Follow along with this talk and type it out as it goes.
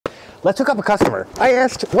Let's hook up a customer. I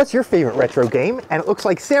asked, what's your favorite retro game? And it looks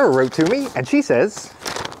like Sarah wrote to me, and she says,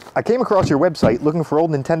 I came across your website looking for old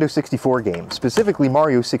Nintendo 64 games, specifically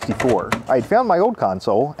Mario 64. I had found my old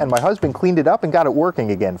console, and my husband cleaned it up and got it working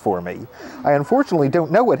again for me. I unfortunately don't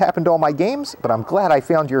know what happened to all my games, but I'm glad I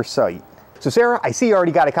found your site. So Sarah, I see you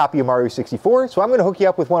already got a copy of Mario 64, so I'm going to hook you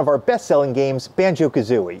up with one of our best-selling games,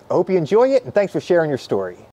 Banjo-Kazooie. I hope you enjoy it, and thanks for sharing your story.